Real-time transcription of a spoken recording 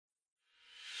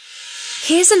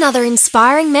Here's another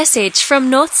inspiring message from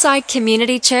Northside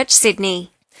Community Church, Sydney.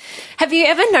 Have you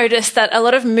ever noticed that a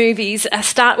lot of movies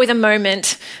start with a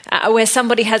moment where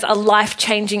somebody has a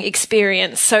life-changing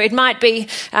experience? So it might be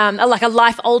like a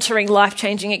life-altering,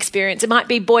 life-changing experience. It might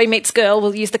be Boy Meets Girl.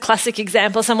 We'll use the classic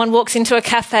example. Someone walks into a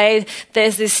cafe.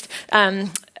 There's this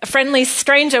a friendly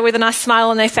stranger with a nice smile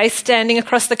on their face standing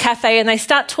across the cafe, and they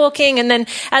start talking, and then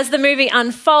as the movie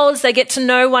unfolds, they get to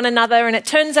know one another, and it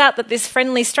turns out that this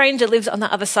friendly stranger lives on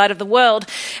the other side of the world.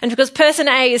 And because person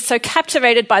A is so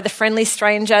captivated by the friendly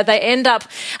stranger, they end up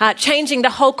changing the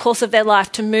whole course of their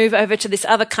life to move over to this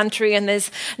other country, and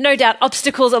there's no doubt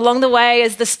obstacles along the way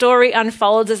as the story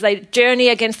unfolds, as they journey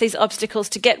against these obstacles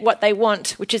to get what they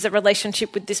want, which is a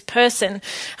relationship with this person.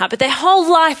 But their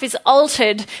whole life is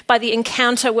altered by the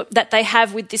encounter that they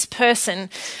have with this person.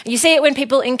 You see it when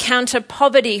people encounter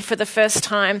poverty for the first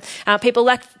time. People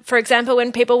like, for example,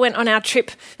 when people went on our team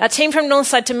from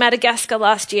Northside to Madagascar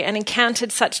last year and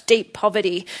encountered such deep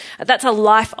poverty. That's a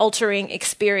life-altering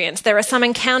experience. There are some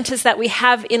encounters that we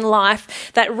have in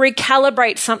life that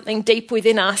recalibrate something deep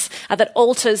within us that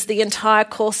alters the entire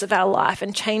course of our life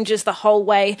and changes the whole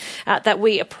way that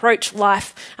we approach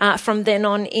life from then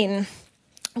on in.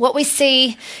 What we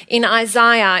see in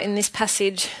Isaiah in this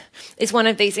passage is one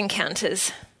of these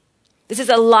encounters. This is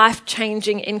a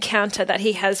life-changing encounter that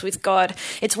he has with God.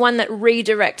 It's one that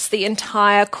redirects the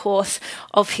entire course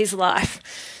of his life.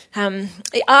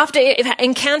 After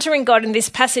encountering God in this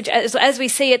passage, as we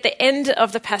see at the end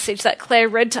of the passage that Claire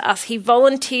read to us, he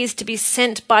volunteers to be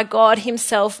sent by God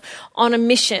himself on a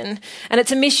mission. And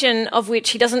it's a mission of which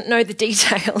he doesn't know the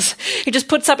details. He just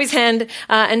puts up his hand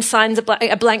and signs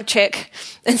a blank check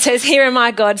and says, "Here am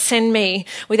I, God, send me,"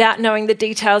 without knowing the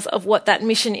details of what that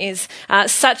mission is.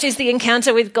 Such is the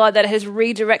encounter with God that has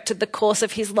redirected the course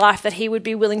of his life, that he would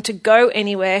be willing to go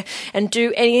anywhere and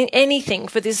do anything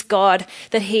for this God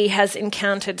that he has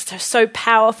encountered. So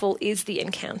powerful is the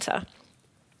encounter.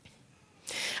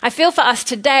 I feel for us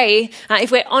today,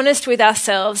 if we're honest with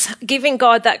ourselves, giving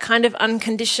God that kind of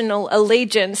unconditional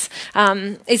allegiance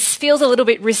feels a little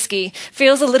bit risky,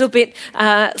 feels a little bit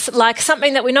like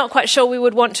something that we're not quite sure we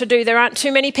would want to do. There aren't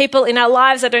too many people in our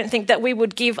lives, I don't think, that we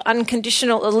would give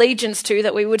unconditional allegiance to,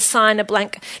 that we would sign a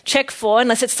blank check for,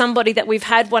 unless it's somebody that we've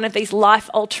had one of these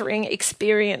life-altering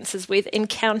experiences with,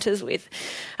 encounters with.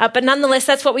 But nonetheless,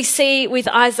 that's what we see with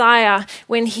Isaiah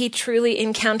when he truly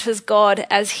encounters God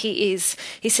as he is.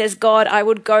 He says, "God, I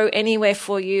would go anywhere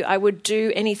for you. I would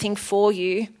do anything for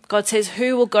you." God says,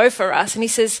 "Who will go for us?" And he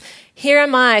says, "Here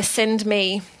am I, send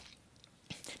me."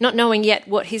 Not knowing yet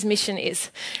what his mission is,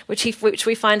 which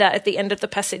we find out at the end of the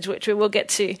passage, which we will get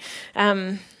to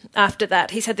after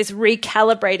that. He's had this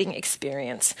recalibrating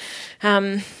experience.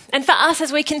 And for us,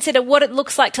 as we consider what it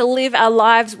looks like to live our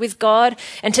lives with God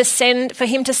and for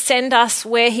him to send us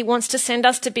where he wants to send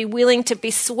us, to be willing to be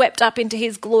swept up into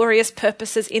his glorious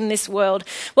purposes in this world,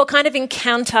 what kind of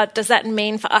encounter does that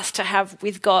mean for us to have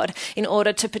with God in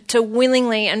order to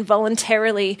willingly and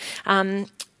voluntarily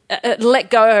let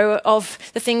go of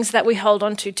the things that we hold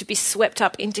on to be swept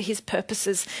up into his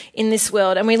purposes in this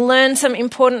world? And we learn some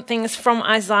important things from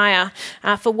Isaiah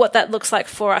for what that looks like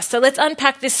for us. So let's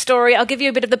unpack this story. I'll give you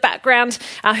a bit of the background,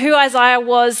 who Isaiah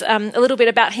was, a little bit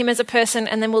about him as a person,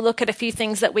 and then we'll look at a few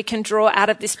things that we can draw out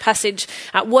of this passage,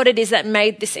 what it is that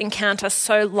made this encounter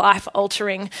so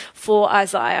life-altering for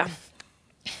Isaiah.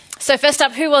 So first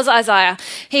up, who was Isaiah?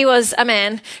 He was a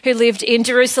man who lived in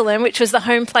Jerusalem, which was the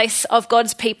home place of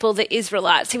God's people, the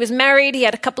Israelites. He was married. He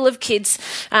had a couple of kids.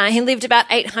 He lived about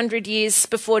 800 years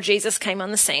before Jesus came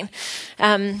on the scene.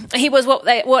 He was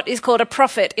what is called a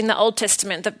prophet in the Old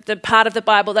Testament, the part of the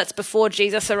Bible that's before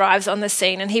Jesus arrives on the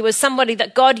scene. And he was somebody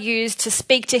that God used to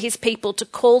speak to his people, to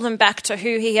call them back to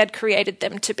who he had created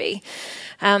them to be.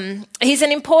 He's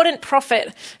an important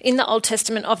prophet in the Old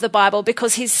Testament of the Bible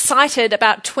because he's cited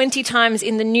about 20 times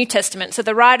in the New Testament. So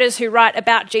the writers who write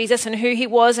about Jesus and who he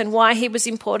was and why he was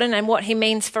important and what he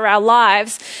means for our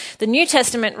lives, the New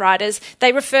Testament writers,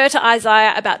 they refer to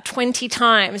Isaiah about 20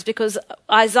 times because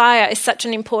Isaiah is such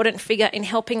an important figure in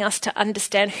helping us to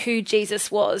understand who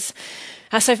Jesus was.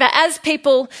 So as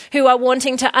people who are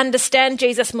wanting to understand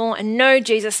Jesus more and know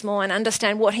Jesus more and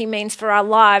understand what he means for our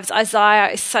lives, Isaiah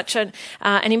is such an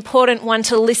important one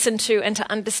to listen to and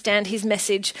to understand his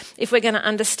message if we're going to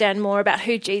understand more about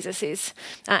who Jesus is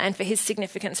and for his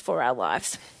significance for our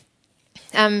lives.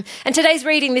 And today's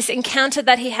reading, this encounter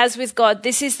that he has with God,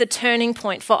 this is the turning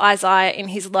point for Isaiah in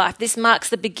his life. This marks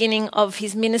the beginning of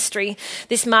his ministry.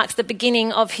 This marks the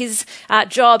beginning of his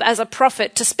job as a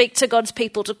prophet, to speak to God's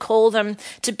people, to call them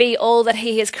to be all that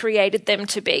he has created them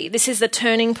to be. This is the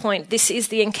turning point. This is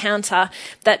the encounter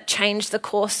that changed the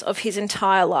course of his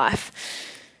entire life.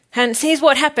 And here's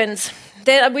what happens.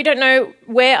 We don't know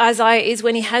where Isaiah is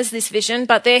when he has this vision,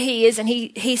 but there he is, and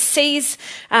he sees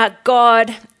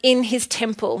God in his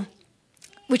temple,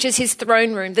 which is his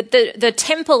throne room. The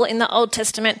temple in the Old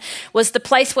Testament was the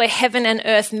place where heaven and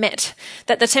earth met,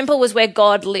 that the temple was where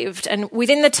God lived. And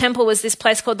within the temple was this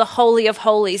place called the Holy of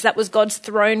Holies. That was God's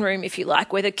throne room, if you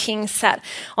like, where the king sat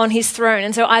on his throne.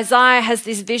 And so Isaiah has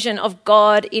this vision of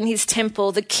God in his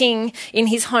temple, the king in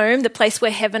his home, the place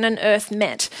where heaven and earth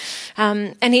met.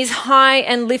 And he's high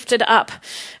and lifted up.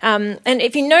 And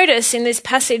if you notice in this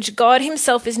passage, God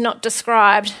himself is not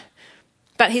described,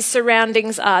 but his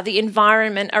surroundings are, the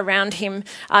environment around him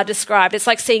are described. It's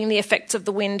like seeing the effects of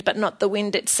the wind, but not the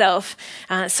wind itself.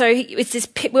 So it's this.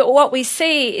 What we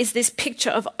see is this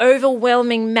picture of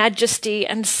overwhelming majesty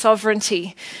and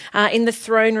sovereignty in the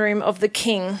throne room of the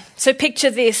king. So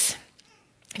picture this.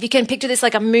 If you can picture this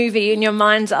like a movie in your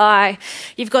mind's eye,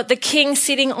 you've got the king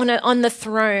sitting on the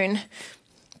throne,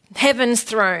 heaven's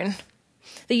throne,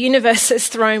 the universe's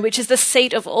throne, which is the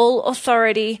seat of all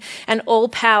authority and all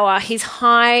power. He's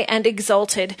high and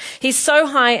exalted. He's so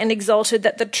high and exalted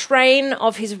that the train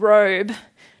of his robe,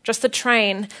 just the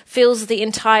train, fills the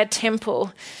entire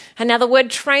temple. And now the word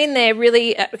train there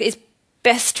really is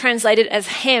best translated as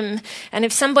hem. And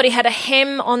if somebody had a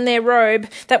hem on their robe,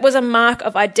 that was a mark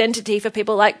of identity for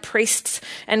people like priests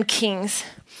and kings.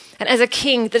 And as a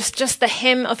king, just the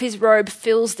hem of his robe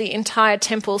fills the entire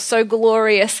temple. So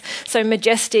glorious, so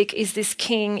majestic is this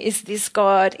king, is this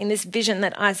God in this vision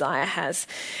that Isaiah has.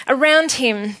 Around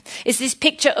him is this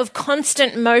picture of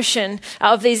constant motion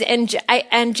of these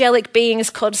angelic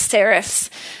beings called seraphs.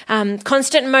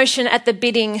 Constant motion at the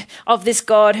bidding of this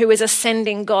God who is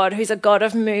ascending God, who's a God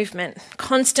of movement.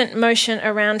 Constant motion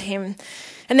around him.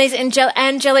 And these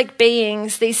angelic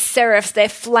beings, these seraphs, they're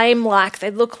flame-like.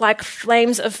 They look like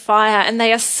flames of fire, and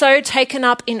they are so taken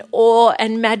up in awe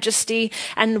and majesty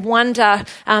and wonder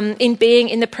in being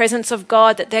in the presence of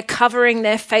God that they're covering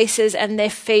their faces and their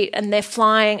feet, and they're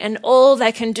flying, and all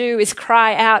they can do is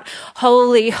cry out,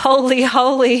 "Holy, holy,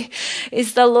 holy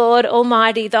is the Lord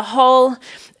Almighty. The whole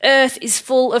earth is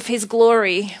full of his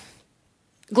glory."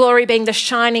 Glory being the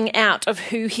shining out of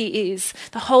who he is.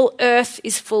 The whole earth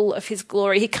is full of his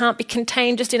glory. He can't be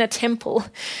contained just in a temple.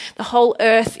 The whole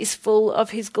earth is full of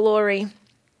his glory.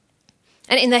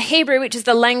 And in the Hebrew, which is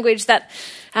the language that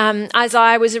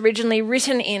Isaiah was originally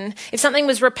written in, if something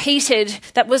was repeated,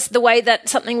 that was the way that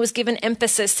something was given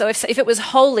emphasis. So if it was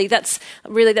holy, that's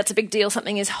a big deal.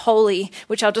 Something is holy,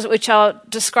 which I'll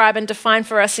describe and define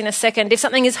for us in a second. If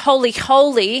something is holy,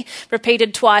 holy,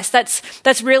 repeated twice,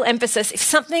 that's real emphasis. If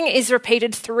something is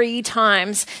repeated 3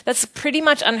 times, that's pretty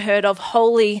much unheard of.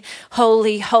 Holy,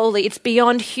 holy, holy. It's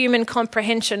beyond human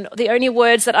comprehension. The only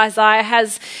words that Isaiah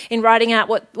has in writing out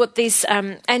what these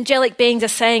angelic beings are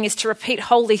saying is to repeat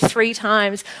holy 3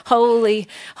 times. Holy,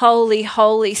 holy,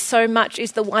 holy. So much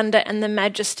is the wonder and the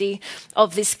majesty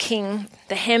of this king,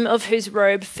 the hem of whose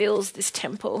robe fills this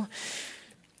temple.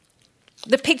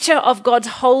 The picture of God's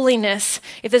holiness,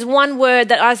 if there's one word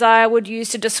that Isaiah would use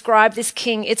to describe this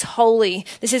king, it's holy.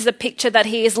 This is the picture that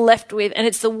he is left with, and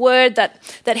it's the word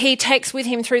that he takes with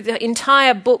him through the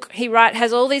entire book. He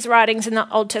has all these writings in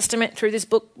the Old Testament through this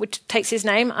book, which takes his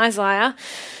name, Isaiah.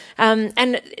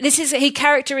 And he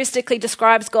characteristically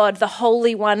describes God, the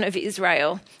Holy One of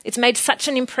Israel. It's made such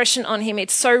an impression on him.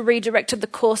 It's so redirected the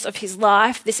course of his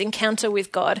life, this encounter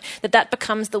with God, that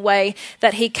becomes the way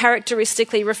that he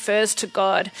characteristically refers to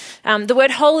God. The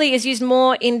word holy is used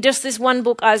more in just this one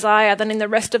book, Isaiah, than in the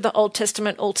rest of the Old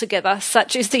Testament altogether.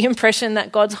 Such is the impression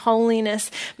that God's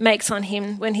holiness makes on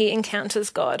him when he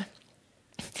encounters God.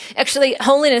 Actually,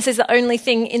 holiness is the only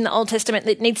thing in the Old Testament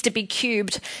that needs to be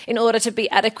cubed in order to be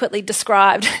adequately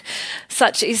described.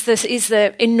 Such is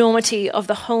the enormity of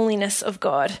the holiness of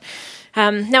God.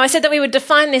 Now, I said that we would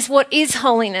define this. What is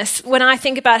holiness? When I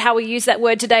think about how we use that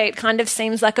word today, it kind of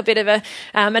seems like a bit of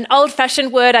an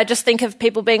old-fashioned word. I just think of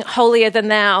people being holier than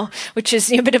thou, which is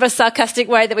a bit of a sarcastic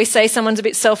way that we say someone's a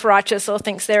bit self-righteous or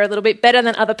thinks they're a little bit better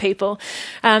than other people.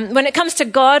 When it comes to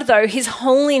God, though, his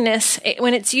holiness,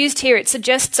 when it's used here, it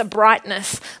suggests a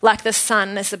brightness like the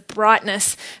sun. There's a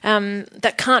brightness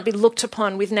that can't be looked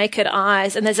upon with naked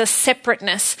eyes, and there's a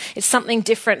separateness. It's something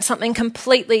different, something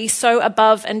completely so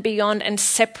above and beyond beyond and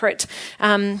separate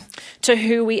to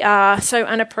who we are, so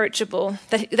unapproachable.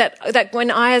 That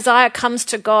when Isaiah comes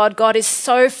to God, God is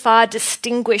so far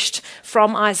distinguished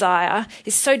from Isaiah,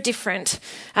 is so different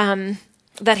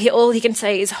that all he can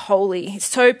say is holy. He's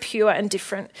so pure and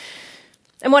different.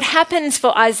 And what happens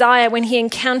for Isaiah when he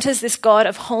encounters this God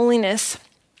of holiness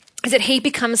is that he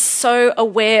becomes so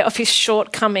aware of his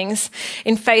shortcomings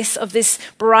in face of this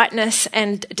brightness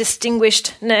and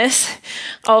distinguishedness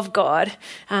of God.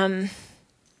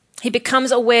 He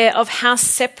becomes aware of how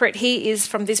separate he is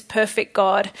from this perfect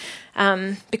God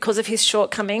because of his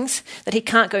shortcomings, that he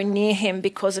can't go near him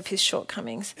because of his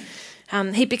shortcomings.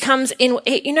 He becomes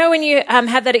when you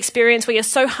have that experience where you're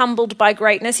so humbled by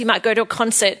greatness, you might go to a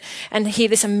concert and hear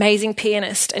this amazing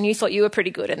pianist and you thought you were pretty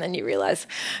good, and then you realize,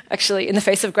 actually, in the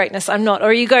face of greatness, I'm not.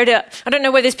 Or you go to, I don't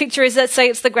know where this picture is, let's say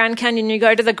it's the Grand Canyon, you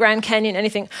go to the Grand Canyon and you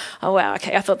think, oh wow,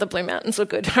 okay, I thought the Blue Mountains were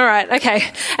good. All right,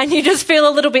 okay. And you just feel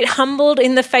a little bit humbled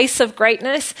in the face of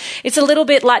greatness. It's a little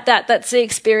bit like that. That's the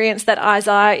experience that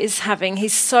Isaiah is having.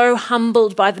 He's so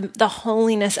humbled by the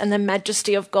holiness and the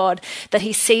majesty of God that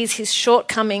he sees his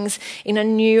shortcomings in a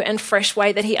new and fresh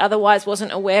way that he otherwise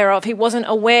wasn't aware of. He wasn't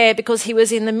aware because he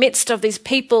was in the midst of these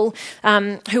people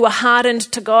who were hardened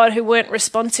to God, who weren't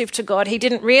responsive to God. He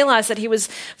didn't realize that he was,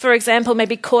 for example,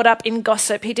 maybe caught up in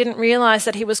gossip. He didn't realize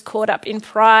that he was caught up in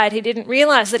pride. He didn't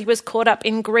realize that he was caught up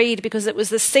in greed because it was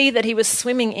the sea that he was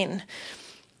swimming in.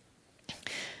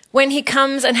 When he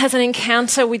comes and has an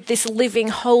encounter with this living,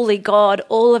 holy God,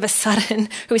 all of a sudden,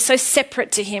 who is so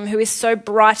separate to him, who is so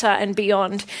brighter and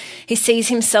beyond, he sees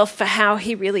himself for how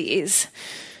he really is.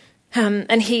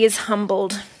 And he is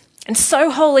humbled. And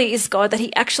so holy is God that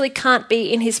he actually can't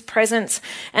be in his presence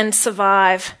and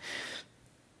survive.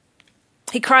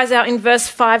 He cries out in verse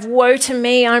 5, "Woe to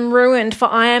me, I'm ruined, for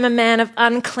I am a man of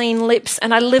unclean lips,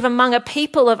 and I live among a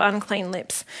people of unclean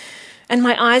lips. And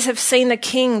my eyes have seen the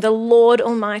King, the Lord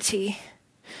Almighty."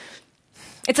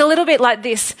 It's a little bit like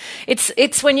this.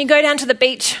 It's when you go down to the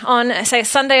beach on, say, a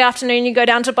Sunday afternoon, you go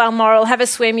down to Balmoral, have a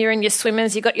swim, you're in your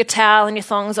swimmers, you've got your towel and your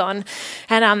thongs on.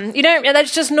 And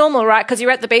that's just normal, right? Because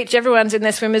you're at the beach, everyone's in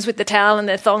their swimmers with the towel and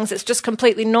their thongs. It's just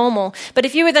completely normal. But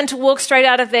if you were then to walk straight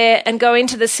out of there and go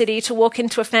into the city, to walk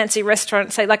into a fancy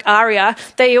restaurant, say like Aria,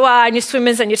 there you are in your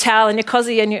swimmers and your towel and your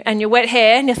cosy and your wet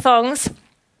hair and your thongs.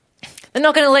 They're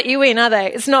not going to let you in, are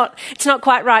they? It's not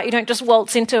quite right. You don't just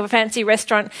waltz into a fancy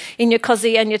restaurant in your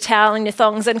cosy and your towel and your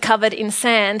thongs and covered in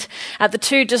sand. The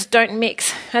two just don't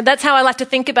mix. And that's how I like to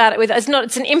think about it.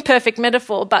 It's an imperfect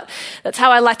metaphor, but that's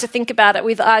how I like to think about it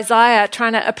with Isaiah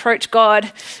trying to approach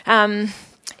God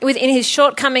within his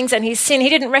shortcomings and his sin. He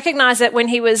didn't recognize it when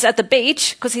he was at the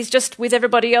beach because he's just with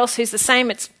everybody else who's the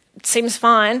same. It seems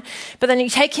fine, but then you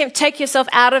take yourself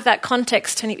out of that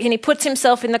context and he puts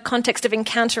himself in the context of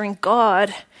encountering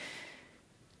God,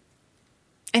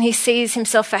 and he sees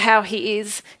himself for how he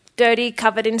is, dirty,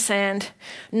 covered in sand,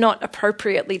 not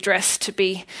appropriately dressed to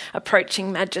be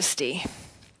approaching majesty.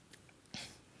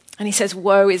 And he says,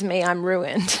 "Woe is me, I'm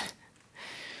ruined."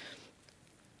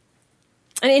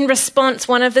 And in response,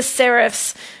 one of the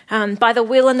seraphs, by the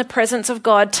will and the presence of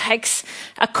God, takes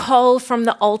a coal from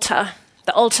the altar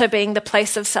being the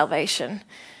place of salvation.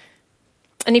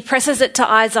 And he presses it to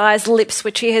Isaiah's lips,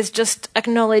 which he has just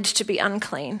acknowledged to be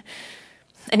unclean.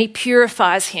 And he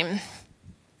purifies him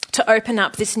to open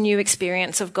up this new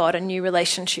experience of God, a new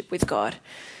relationship with God.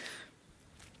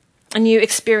 A new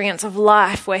experience of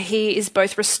life where he is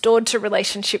both restored to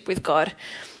relationship with God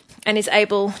and is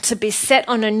able to be set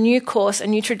on a new course, a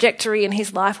new trajectory in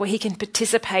his life where he can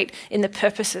participate in the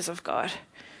purposes of God.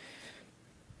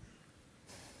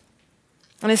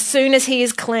 And as soon as he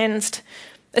is cleansed,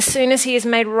 as soon as he is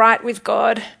made right with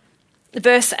God,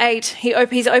 verse 8,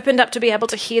 he's opened up to be able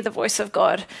to hear the voice of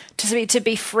God, to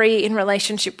be free in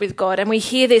relationship with God. And we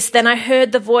hear this, "Then I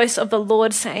heard the voice of the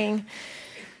Lord saying,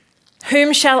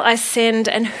 'Whom shall I send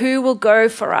and who will go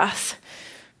for us?'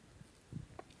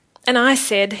 And I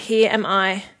said, 'Here am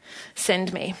I,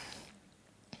 send me.'"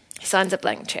 He signs a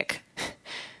blank check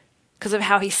because of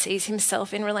how he sees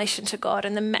himself in relation to God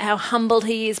and how humbled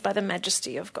he is by the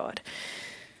majesty of God.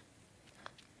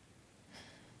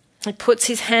 He puts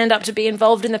his hand up to be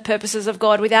involved in the purposes of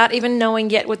God without even knowing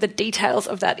yet what the details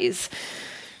of that is.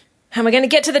 And we're going to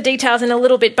get to the details in a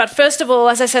little bit, but first of all,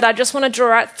 as I said, I just want to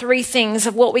draw out 3 things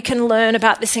of what we can learn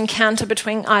about this encounter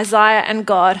between Isaiah and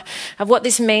God, of what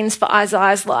this means for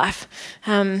Isaiah's life,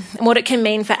 and what it can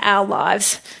mean for our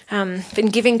lives, in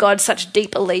giving God such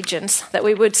deep allegiance that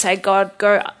we would say, "God,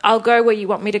 I'll go where you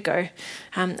want me to go,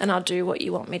 and I'll do what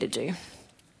you want me to do,"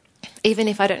 even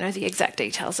if I don't know the exact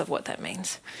details of what that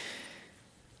means.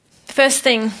 First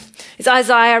thing is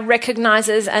Isaiah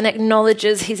recognizes and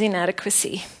acknowledges his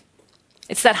inadequacy.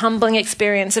 It's that humbling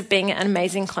experience of being at an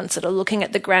amazing concert or looking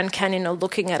at the Grand Canyon or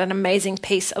looking at an amazing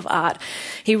piece of art.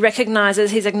 He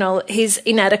recognizes his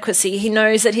inadequacy. He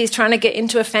knows that he's trying to get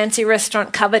into a fancy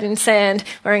restaurant covered in sand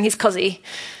wearing his cozy.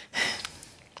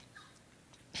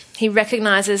 He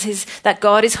recognizes that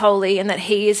God is holy and that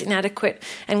he is inadequate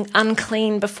and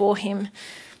unclean before him.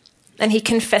 And he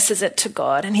confesses it to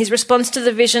God. And his response to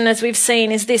the vision, as we've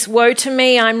seen, is this: "Woe to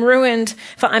me, I'm ruined,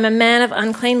 for I'm a man of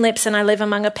unclean lips, and I live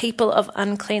among a people of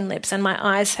unclean lips, and my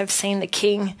eyes have seen the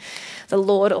King, the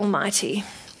Lord Almighty."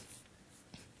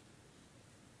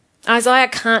 Isaiah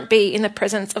can't be in the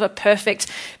presence of a perfect,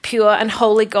 pure, and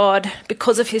holy God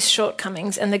because of his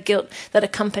shortcomings and the guilt that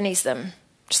accompanies them.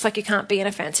 Just like you can't be in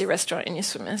a fancy restaurant in your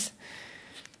swimmers.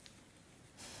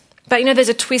 But there's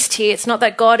a twist here. It's not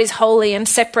that God is holy and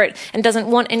separate and doesn't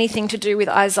want anything to do with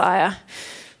Isaiah.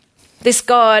 This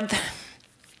God,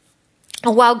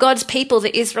 while God's people,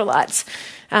 the Israelites,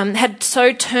 had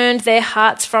so turned their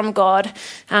hearts from God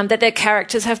that their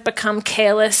characters have become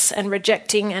careless and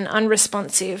rejecting and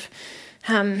unresponsive,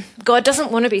 God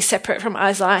doesn't want to be separate from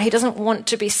Isaiah. He doesn't want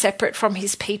to be separate from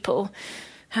his people.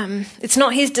 It's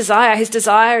not his desire. His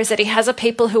desire is that he has a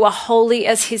people who are holy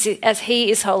as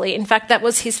he is holy. In fact, that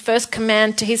was his first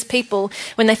command to his people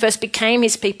when they first became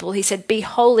his people. He said, "Be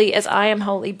holy as I am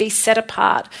holy. Be set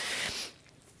apart.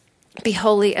 Be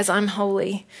holy as I'm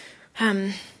holy."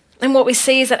 And what we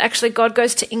see is that actually God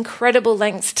goes to incredible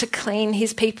lengths to clean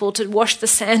his people, to wash the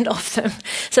sand off them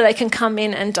so they can come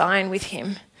in and dine with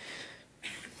him.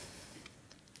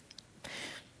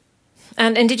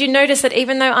 And did you notice that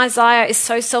even though Isaiah is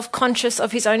so self-conscious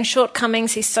of his own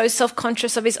shortcomings, he's so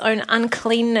self-conscious of his own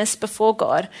uncleanness before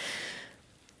God,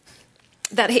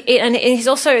 and he's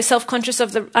also self-conscious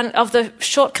of the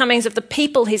shortcomings of the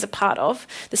people he's a part of,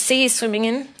 the sea he's swimming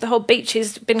in, the whole beach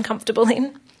he's been comfortable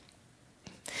in,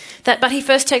 but he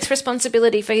first takes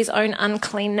responsibility for his own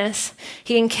uncleanness.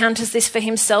 He encounters this for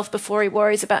himself before he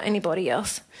worries about anybody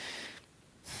else,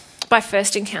 by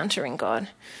first encountering God.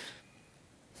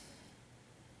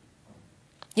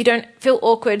 You don't feel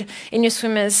awkward in your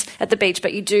swimmers at the beach,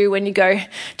 but you do when you go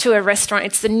to a restaurant.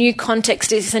 It's the new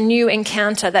context, it's a new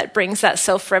encounter that brings that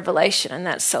self-revelation and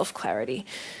that self-clarity.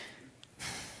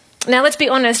 Now, let's be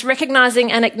honest,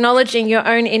 recognising and acknowledging your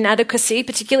own inadequacy,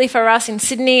 particularly for us in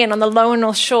Sydney and on the lower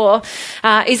North Shore,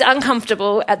 is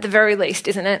uncomfortable at the very least,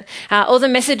 isn't it? All the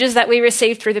messages that we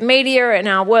receive through the media and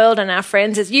our world and our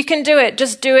friends is, "You can do it,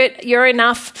 just do it, you're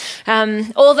enough."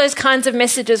 All those kinds of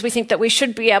messages, we think that we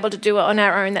should be able to do it on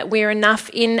our own, that we're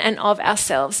enough in and of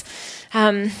ourselves.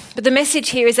 But the message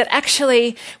here is that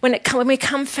actually when we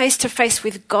come face to face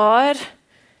with God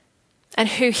and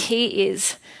who he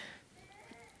is,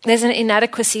 there's an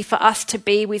inadequacy for us to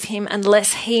be with him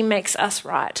unless he makes us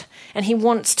right. And he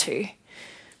wants to.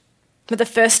 But the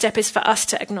first step is for us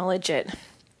to acknowledge it.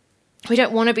 We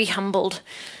don't want to be humbled,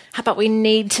 but we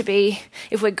need to be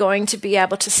if we're going to be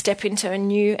able to step into a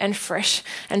new and fresh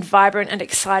and vibrant and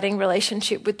exciting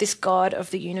relationship with this God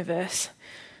of the universe.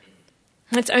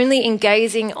 It's only in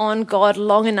gazing on God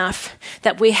long enough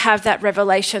that we have that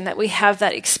revelation, that we have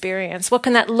that experience. What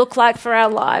can that look like for our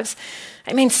lives?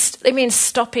 It means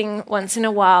stopping once in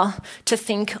a while to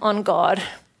think on God,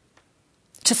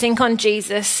 to think on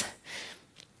Jesus,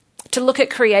 to look at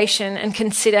creation and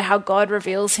consider how God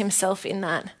reveals himself in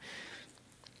that.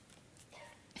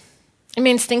 It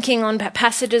means thinking on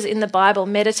passages in the Bible,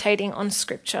 meditating on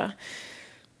Scripture.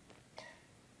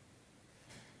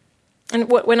 And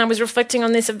when I was reflecting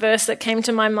on this, a verse that came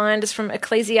to my mind is from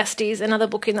Ecclesiastes, another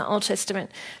book in the Old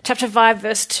Testament, chapter 5,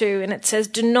 verse 2, and it says,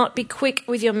 "Do not be quick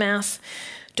with your mouth.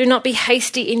 Do not be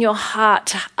hasty in your heart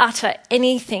to utter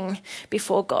anything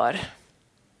before God.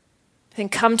 Then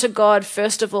come to God,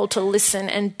 first of all, to listen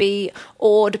and be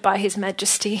awed by his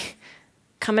majesty.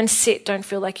 Come and sit, don't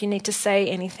feel like you need to say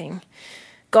anything.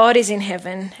 God is in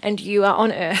heaven and you are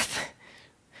on earth,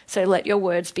 so let your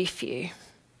words be few."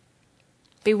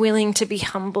 Be willing to be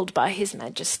humbled by his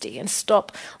majesty and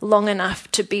stop long enough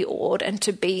to be awed and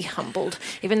to be humbled,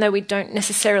 even though we don't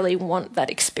necessarily want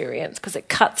that experience because it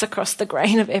cuts across the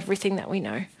grain of everything that we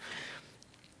know.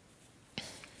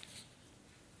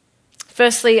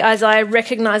 Firstly, Isaiah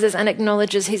recognizes and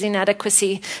acknowledges his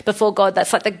inadequacy before God.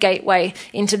 That's like the gateway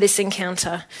into this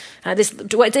encounter. It's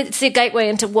the gateway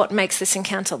into what makes this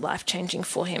encounter life-changing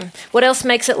for him. What else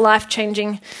makes it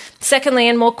life-changing? Secondly,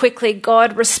 and more quickly,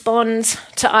 God responds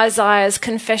to Isaiah's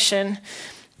confession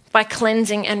by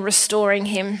cleansing and restoring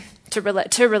him to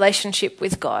a relationship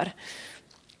with God.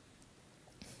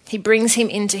 He brings him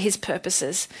into his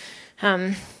purposes.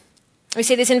 We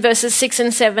see this in verses 6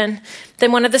 and 7.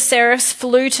 Then one of the seraphs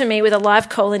flew to me with a live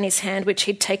coal in his hand, which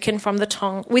he'd taken from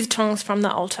with tongs from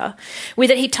the altar. With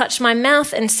it he touched my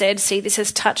mouth and said, "See, this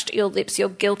has touched your lips. Your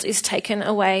guilt is taken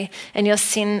away and your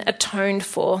sin atoned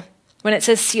for." When it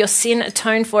says your sin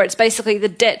atoned for, it's basically the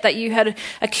debt that you had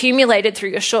accumulated through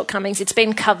your shortcomings. It's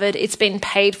been covered. It's been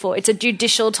paid for. It's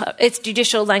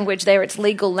judicial language there. It's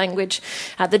legal language.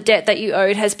 The debt that you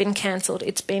owed has been cancelled.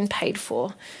 It's been paid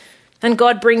for. And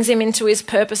God brings him into his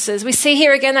purposes. We see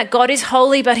here again that God is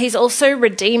holy, but he's also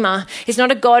Redeemer. He's not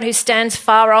a God who stands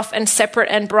far off and separate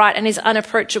and bright and is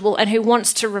unapproachable and who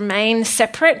wants to remain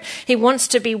separate. He wants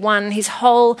to be one. His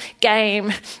whole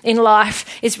game in life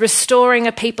is restoring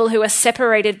a people who are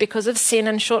separated because of sin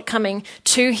and shortcoming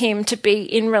to him to be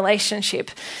in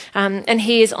relationship. And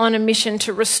he is on a mission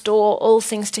to restore all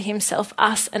things to himself,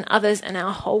 us and others and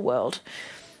our whole world.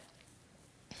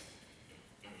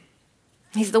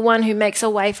 He's the one who makes a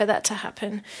way for that to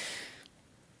happen.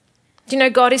 Do you know,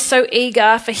 God is so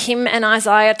eager for him and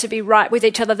Isaiah to be right with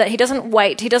each other that he doesn't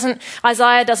wait.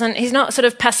 He's not sort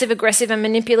of passive aggressive and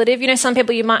manipulative. You know, some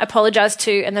people you might apologize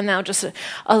to and then they'll just,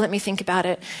 let me think about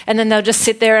it. And then they'll just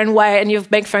sit there and wait and you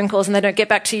make phone calls and they don't get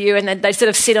back to you and then they sort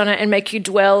of sit on it and make you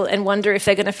dwell and wonder if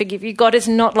they're going to forgive you. God is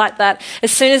not like that.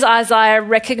 As soon as Isaiah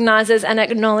recognizes and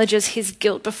acknowledges his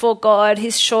guilt before God,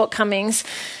 his shortcomings,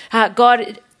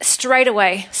 God straight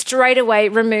away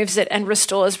removes it and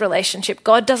restores relationship.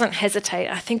 God doesn't hesitate.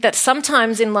 I think that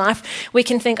sometimes in life we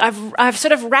can think, I've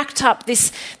sort of racked up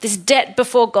this debt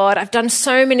before God. I've done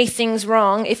so many things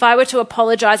wrong. If I were to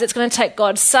apologize, it's going to take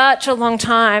God such a long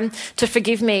time to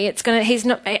forgive me. He's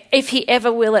not, if he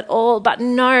ever will at all. But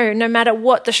no matter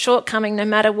what the shortcoming, no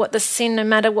matter what the sin, no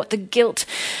matter what the guilt,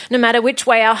 no matter which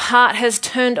way our heart has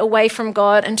turned away from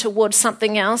God and towards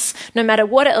something else, no matter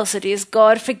what else it is,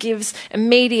 God forgives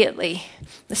immediately.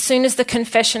 As soon as the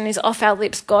confession is off our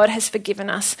lips, God has forgiven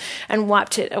us and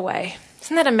wiped it away.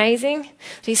 Isn't that amazing?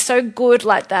 He's so good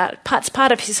like that. It's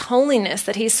part of his holiness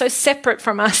that he's so separate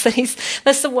from us, that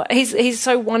he's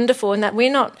so wonderful, and that we're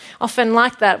not often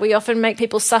like that. We often make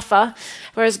people suffer,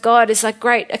 whereas God is like,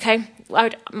 great, okay,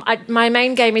 my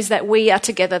main game is that we are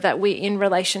together, that we're in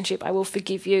relationship. I will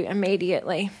forgive you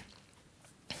immediately.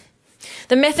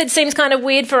 The method seems kind of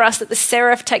weird for us, that the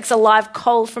seraph takes a live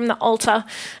coal from the altar,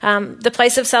 the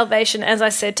place of salvation, as I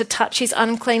said, to touch his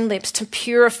unclean lips, to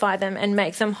purify them and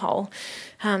make them whole.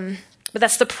 But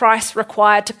that's the price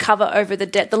required to cover over the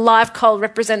debt. The live coal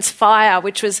represents fire,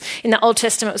 which was in the Old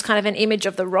Testament was kind of an image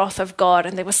of the wrath of God.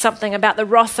 And there was something about the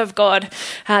wrath of God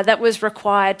that was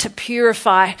required to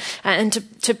purify and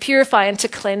to purify and to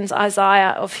cleanse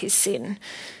Isaiah of his sin.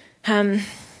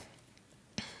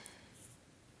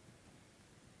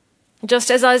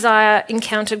 Just as Isaiah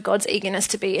encountered God's eagerness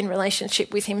to be in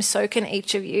relationship with him, so can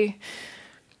each of you.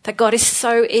 That God is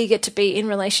so eager to be in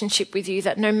relationship with you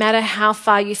that no matter how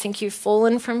far you think you've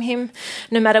fallen from him,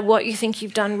 no matter what you think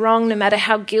you've done wrong, no matter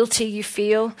how guilty you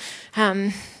feel,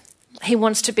 he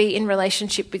wants to be in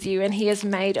relationship with you, and he has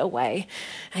made a way.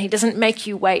 And he doesn't make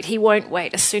you wait. He won't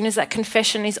wait. As soon as that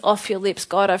confession is off your lips,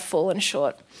 God, I've fallen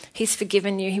short. He's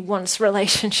forgiven you. He wants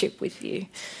relationship with you.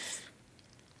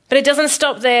 But it doesn't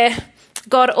stop there.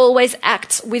 God always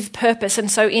acts with purpose.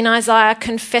 And so in Isaiah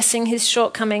confessing his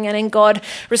shortcoming and in God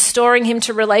restoring him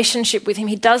to relationship with him,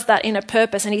 he does that in a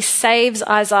purpose, and he saves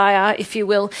Isaiah, if you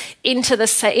will, into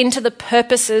the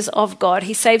purposes of God.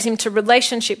 He saves him to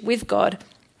relationship with God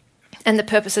and the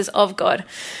purposes of God.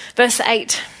 Verse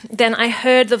 8, then I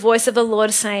heard the voice of the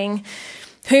Lord saying,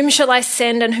 whom shall I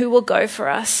send and who will go for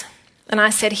us? And I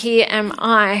said, here am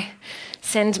I,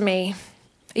 send me.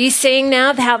 Are you seeing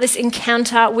now how this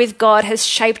encounter with God has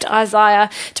shaped Isaiah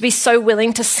to be so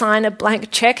willing to sign a blank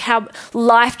check? How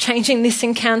life-changing this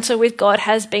encounter with God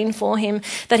has been for him,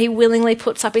 that he willingly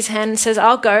puts up his hand and says,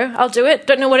 I'll go, I'll do it.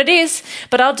 Don't know what it is,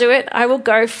 but I'll do it. I will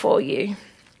go for you.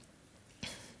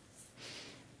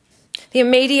 The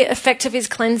immediate effect of his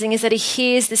cleansing is that he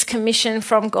hears this commission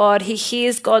from God. He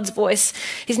hears God's voice.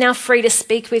 He's now free to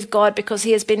speak with God because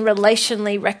he has been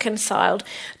relationally reconciled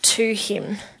to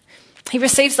him. He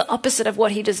receives the opposite of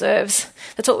what he deserves.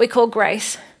 That's what we call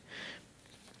grace.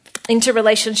 Into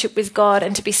relationship with God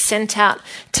and to be sent out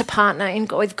to partner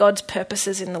with God's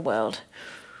purposes in the world.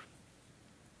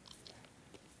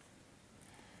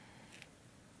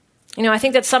 I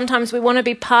think that sometimes we want to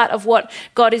be part of what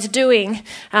God is doing,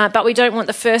 but we don't want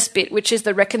the first bit, which is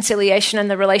the reconciliation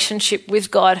and the relationship with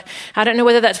God. I don't know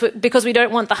whether that's because we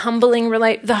don't want the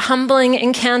humbling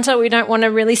encounter. We don't want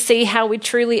to really see how we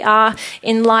truly are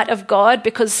in light of God,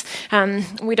 because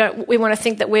we want to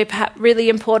think that we're really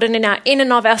important in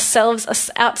and of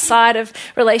ourselves outside of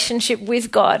relationship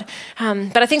with God.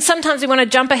 But I think sometimes we want to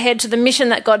jump ahead to the mission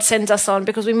that God sends us on,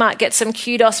 because we might get some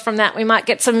kudos from that. We might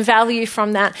get some value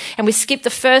from that. And we skip the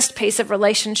first piece of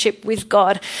relationship with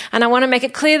God. And I want to make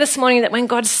it clear this morning that when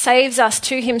God saves us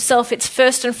to himself, it's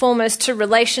first and foremost to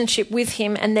relationship with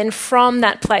him. And then from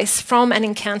that place, from an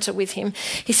encounter with him,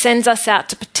 he sends us out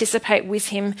to participate with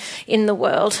him in the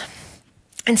world.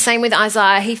 And same with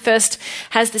Isaiah. He first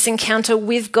has this encounter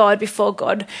with God before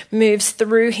God moves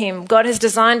through him. God has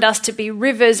designed us to be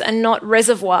rivers and not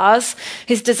reservoirs.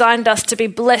 He's designed us to be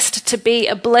blessed, to be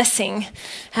a blessing.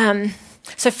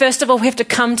 So first of all, we have to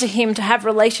come to him, to have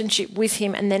relationship with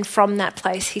him, and then from that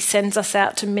place, he sends us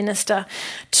out to minister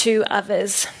to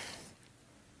others.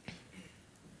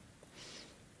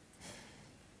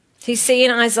 You see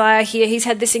in Isaiah here, he's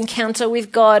had this encounter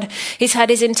with God. He's had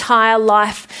his entire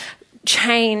life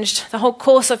changed, the whole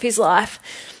course of his life.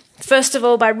 First of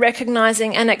all, by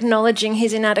recognizing and acknowledging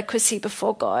his inadequacy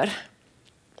before God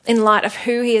in light of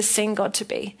who he has seen God to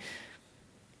be.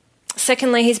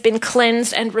 Secondly, he's been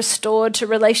cleansed and restored to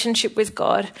relationship with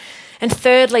God. And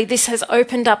thirdly, this has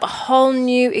opened up a whole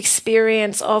new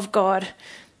experience of God,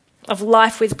 of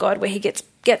life with God, where he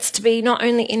gets to be not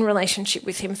only in relationship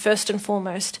with him first and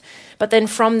foremost, but then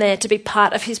from there to be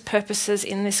part of his purposes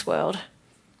in this world.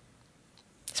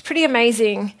 It's pretty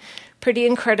amazing, pretty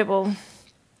incredible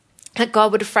that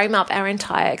God would frame up our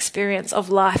entire experience of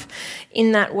life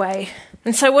in that way.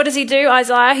 And so what does he do,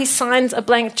 Isaiah? He signs a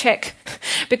blank check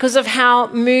because of how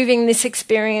moving this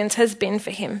experience has been for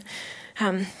him.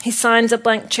 He signs a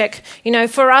blank check.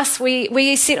 For us,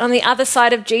 we sit on the other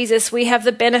side of Jesus. We have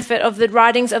the benefit of the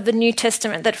writings of the New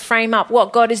Testament that frame up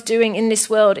what God is doing in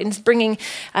this world, in bringing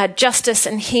justice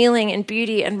and healing and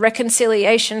beauty and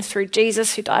reconciliation through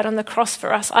Jesus, who died on the cross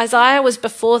for us. Isaiah was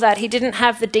before that. He didn't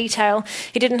have the detail.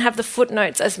 He didn't have the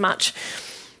footnotes as much.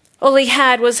 All he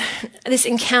had was this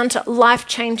encounter,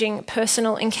 life-changing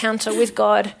personal encounter with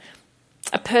God,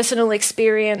 a personal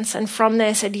experience, and from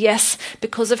there said, yes,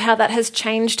 because of how that has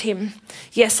changed him,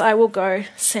 yes, I will go,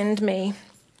 send me.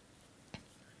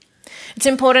 It's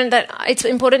important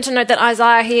to note that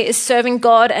Isaiah here is serving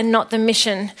God and not the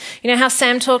mission. You know how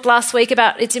Sam talked last week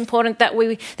about it's important that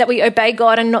we obey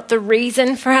God and not the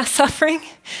reason for our suffering?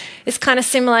 It's kind of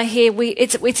similar here.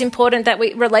 It's important that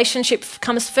relationship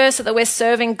comes first, so that we're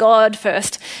serving God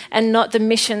first and not the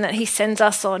mission that he sends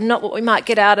us on, not what we might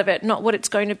get out of it, not what it's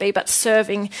going to be, but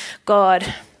serving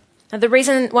God. Now,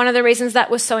 one of the reasons that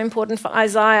was so important for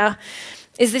Isaiah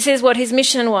is this is what his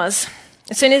mission was.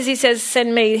 As soon as he says,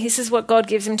 send me, this is what God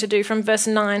gives him to do from verse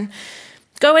 9.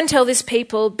 Go and tell this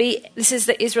people, this is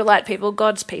the Israelite people,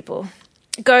 God's people.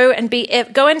 Go and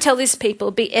tell this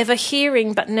people, be ever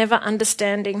hearing but never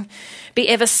understanding. Be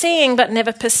ever seeing but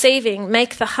never perceiving.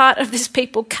 Make the heart of this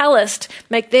people calloused.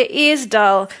 Make their ears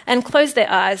dull and close their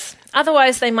eyes.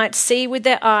 Otherwise they might see with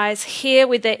their eyes, hear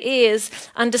with their ears,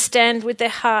 understand with their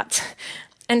hearts,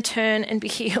 and turn and be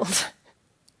healed.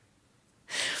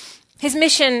 His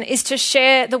mission is to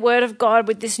share the word of God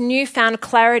with this newfound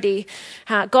clarity.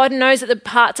 God knows that the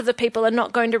parts of the people are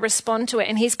not going to respond to it,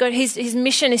 and his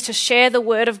mission is to share the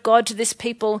word of God to this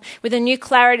people with a new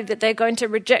clarity that they're going to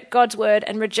reject God's word,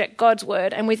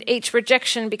 and with each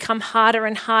rejection become harder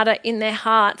and harder in their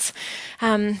hearts,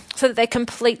 so that they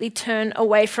completely turn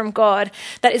away from God.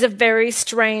 That is a very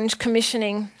strange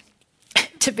commissioning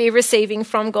to be receiving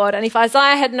from God. And if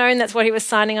Isaiah had known that's what he was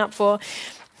signing up for,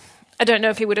 I don't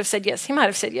know if he would have said yes. He might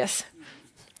have said yes.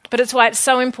 But it's why it's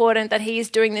so important that he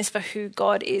is doing this for who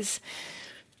God is.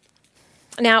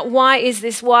 Now, why is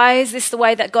this? Why is this the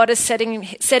way that God is setting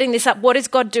this up? What is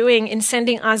God doing in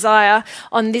sending Isaiah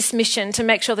on this mission to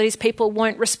make sure that his people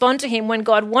won't respond to him when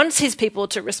God wants his people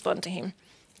to respond to him?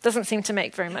 Doesn't seem to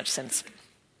make very much sense.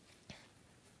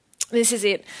 This is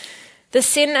it. The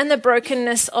sin and the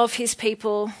brokenness of his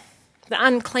people, the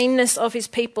uncleanness of his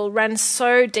people ran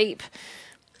so deep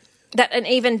that an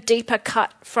even deeper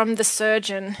cut from the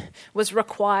surgeon was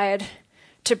required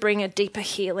to bring a deeper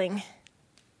healing.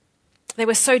 They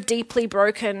were so deeply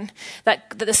broken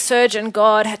that the surgeon,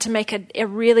 God, had to make a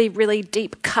really, really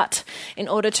deep cut in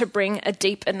order to bring a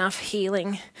deep enough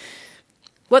healing.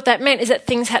 What that meant is that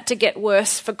things had to get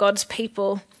worse for God's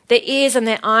people. Their ears and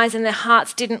their eyes and their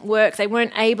hearts didn't work. They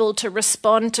weren't able to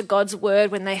respond to God's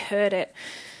word when they heard it.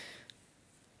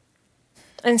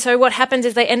 And so what happens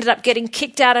is they ended up getting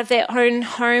kicked out of their own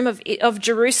home of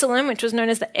Jerusalem, which was known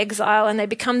as the exile, and they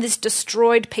become this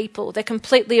destroyed people. They're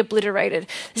completely obliterated.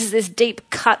 This is this deep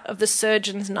cut of the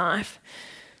surgeon's knife.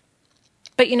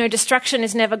 But, destruction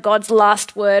is never God's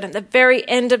last word. At the very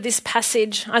end of this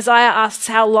passage, Isaiah asks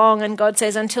how long, and God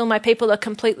says, until my people are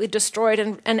completely destroyed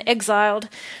and exiled.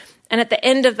 And at the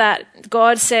end of that,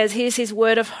 God says, here's his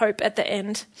word of hope at the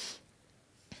end.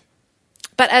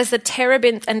 But as the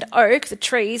terebinth and oak, the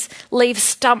trees, leave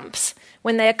stumps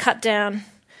when they are cut down,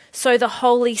 so the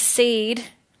holy seed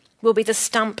will be the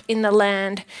stump in the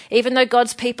land. Even though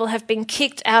God's people have been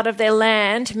kicked out of their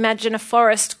land, imagine a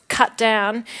forest cut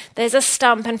down, there's a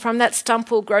stump, and from that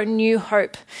stump will grow new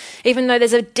hope. Even though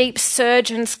there's a deep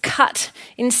surgeon's cut,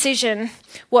 incision,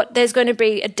 there's going to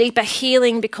be a deeper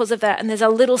healing because of that, and there's a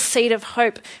little seed of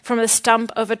hope from the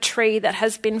stump of a tree that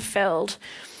has been felled.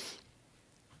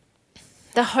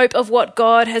 The hope of what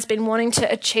God has been wanting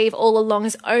to achieve all along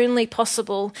is only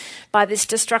possible by this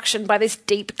destruction, by this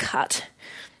deep cut,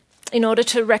 in order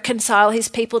to reconcile his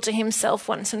people to himself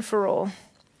once and for all.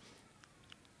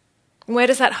 Where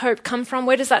does that hope come from?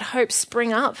 Where does that hope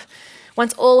spring up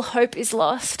once all hope is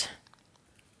lost?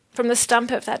 From the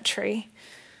stump of that tree.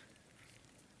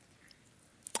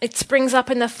 It springs up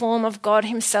in the form of God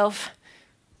himself,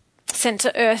 sent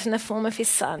to earth in the form of his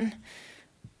Son.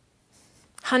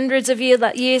 Hundreds of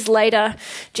years later,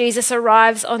 Jesus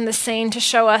arrives on the scene to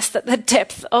show us that the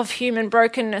depth of human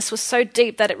brokenness was so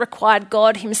deep that it required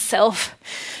God himself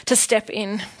to step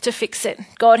in to fix it.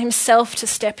 God himself to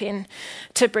step in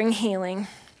to bring healing.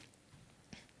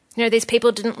 These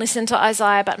people didn't listen to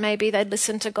Isaiah, but maybe they'd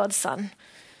listen to God's Son.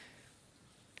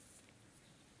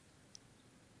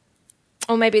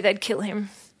 Or maybe they'd kill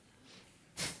him,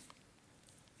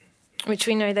 which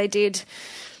we know they did.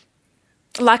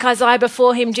 Like Isaiah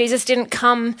before him, Jesus didn't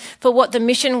come for what the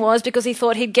mission was because he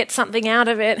thought he'd get something out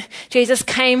of it. Jesus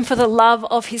came for the love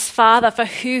of his Father, for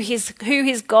who his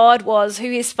God was,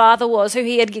 who his Father was, who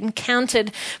he had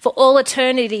encountered for all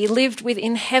eternity, lived with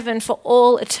in heaven for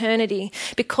all eternity.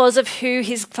 Because of who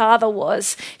his Father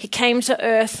was, he came to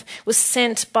earth, was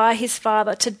sent by his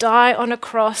Father to die on a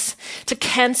cross, to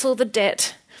cancel the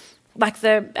debt, like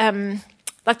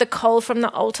the coal from the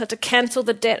altar, to cancel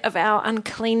the debt of our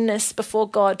uncleanness before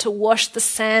God, to wash the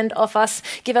sand off us,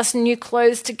 give us new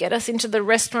clothes, to get us into the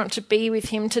restaurant, to be with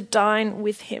him, to dine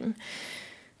with him.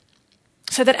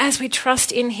 So that as we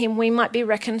trust in him, we might be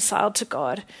reconciled to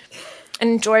God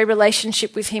and enjoy a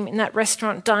relationship with him in that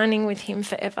restaurant, dining with him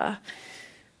forever.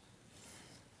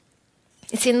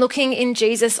 It's in looking in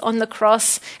Jesus on the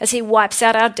cross as he wipes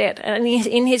out our debt, and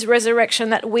in his resurrection,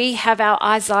 that we have our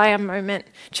Isaiah moment,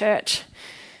 church.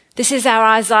 This is our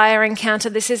Isaiah encounter.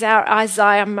 This is our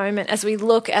Isaiah moment as we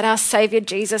look at our Saviour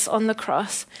Jesus on the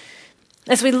cross.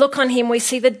 As we look on him, we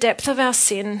see the depth of our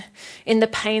sin in the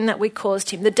pain that we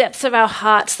caused him, the depths of our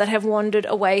hearts that have wandered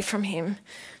away from him.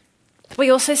 We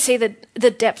also see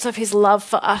the depth of his love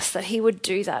for us, that he would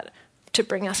do that to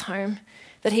bring us home,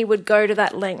 that he would go to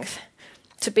that length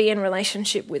to be in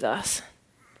relationship with us.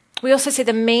 We also see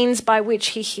the means by which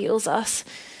he heals us.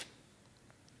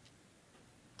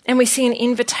 And we see an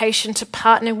invitation to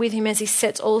partner with him as he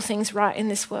sets all things right in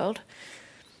this world.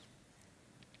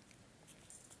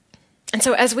 And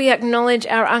so as we acknowledge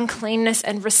our uncleanness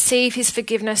and receive his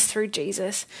forgiveness through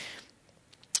Jesus,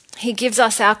 he gives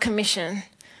us our commission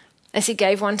as he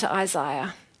gave one to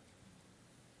Isaiah.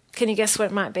 Can you guess what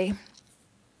it might be?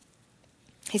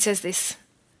 He says this: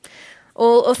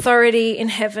 "All authority in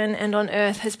heaven and on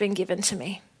earth has been given to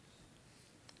me.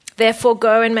 Therefore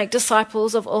go and make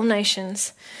disciples of all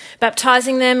nations,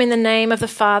 baptizing them in the name of the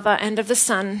Father and of the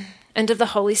Son and of the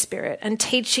Holy Spirit, and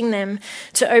teaching them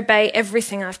to obey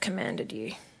everything I've commanded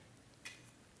you.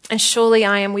 And surely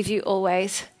I am with you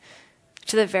always,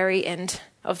 to the very end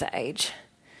of the age."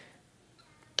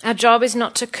 Our job is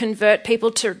not to convert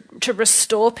people, to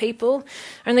restore people.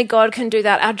 Only God can do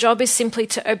that. Our job is simply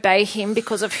to obey him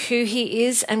because of who he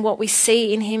is and what we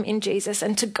see in him in Jesus,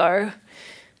 and to go,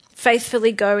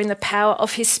 faithfully go in the power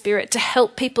of his Spirit to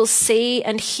help people see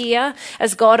and hear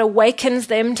as God awakens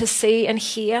them to see and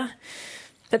hear,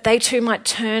 that they too might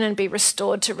turn and be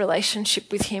restored to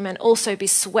relationship with him and also be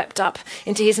swept up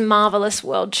into his marvelous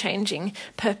world-changing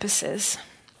purposes.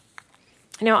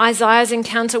 Isaiah's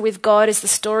encounter with God is the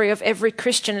story of every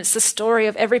Christian. It's the story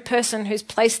of every person who's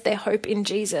placed their hope in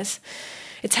Jesus.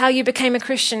 It's how you became a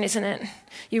Christian, isn't it?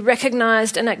 You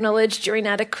recognized and acknowledged your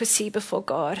inadequacy before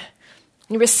God.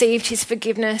 You received his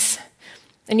forgiveness,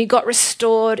 and you got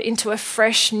restored into a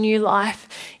fresh new life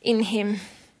in him.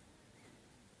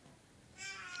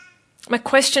 My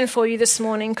question for you this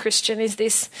morning, Christian, is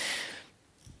this: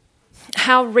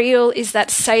 How real is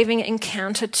that saving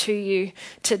encounter to you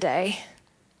today?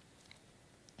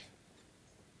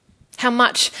 How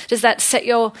much does that set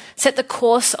the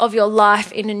course of your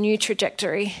life in a new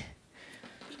trajectory?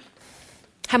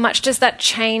 How much does that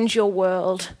change your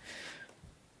world?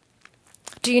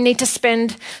 Do you need to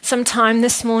spend some time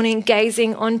this morning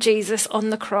gazing on Jesus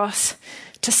on the cross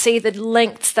to see the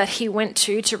lengths that he went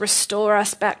to restore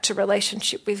us back to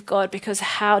relationship with God, because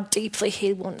how deeply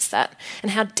he wants that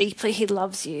and how deeply he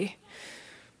loves you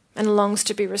and longs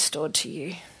to be restored to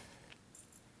you?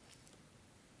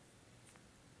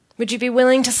 Would you be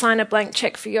willing to sign a blank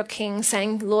check for your King,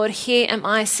 saying, Lord, here am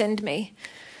I, send me?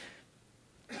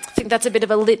 I think that's a bit of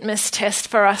a litmus test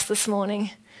for us this morning.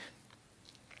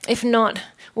 If not,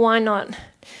 why not?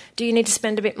 Do you need to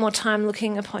spend a bit more time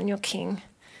looking upon your King?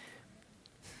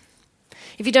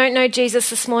 If you don't know Jesus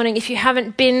this morning, if you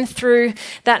haven't been through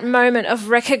that moment of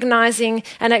recognizing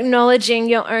and acknowledging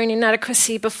your own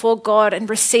inadequacy before God and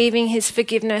receiving his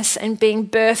forgiveness and being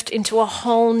birthed into a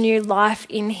whole new life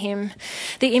in him,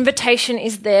 the invitation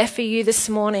is there for you this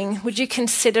morning. Would you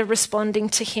consider responding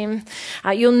to him?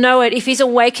 You'll know it. If he's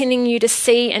awakening you to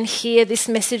see and hear this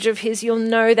message of his, you'll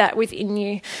know that within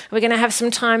you. We're going to have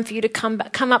some time for you to come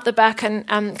up the back and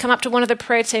come up to one of the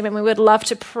prayer team, and we would love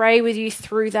to pray with you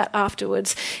through that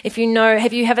afterwards. If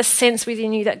you have a sense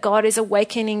within you that God is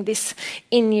awakening this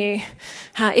in you.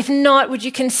 If not, would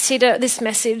you consider this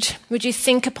message? Would you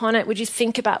think upon it? Would you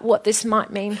think about what this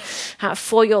might mean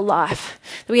for your life?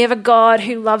 We have a God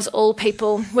who loves all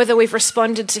people, whether we've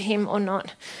responded to him or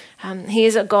not. He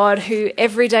is a God who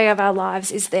every day of our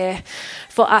lives is there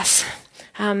for us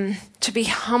to be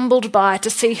humbled by, to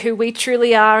see who we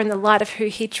truly are in the light of who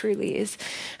he truly is,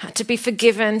 to be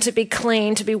forgiven, to be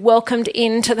clean, to be welcomed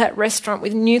into that restaurant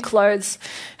with new clothes,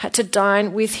 to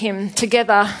dine with him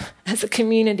together as a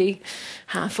community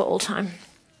for all time.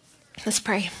 Let's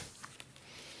pray.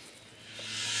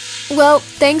 Well,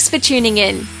 thanks for tuning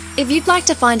in. If you'd like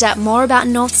to find out more about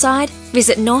Northside,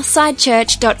 visit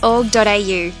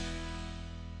northsidechurch.org.au.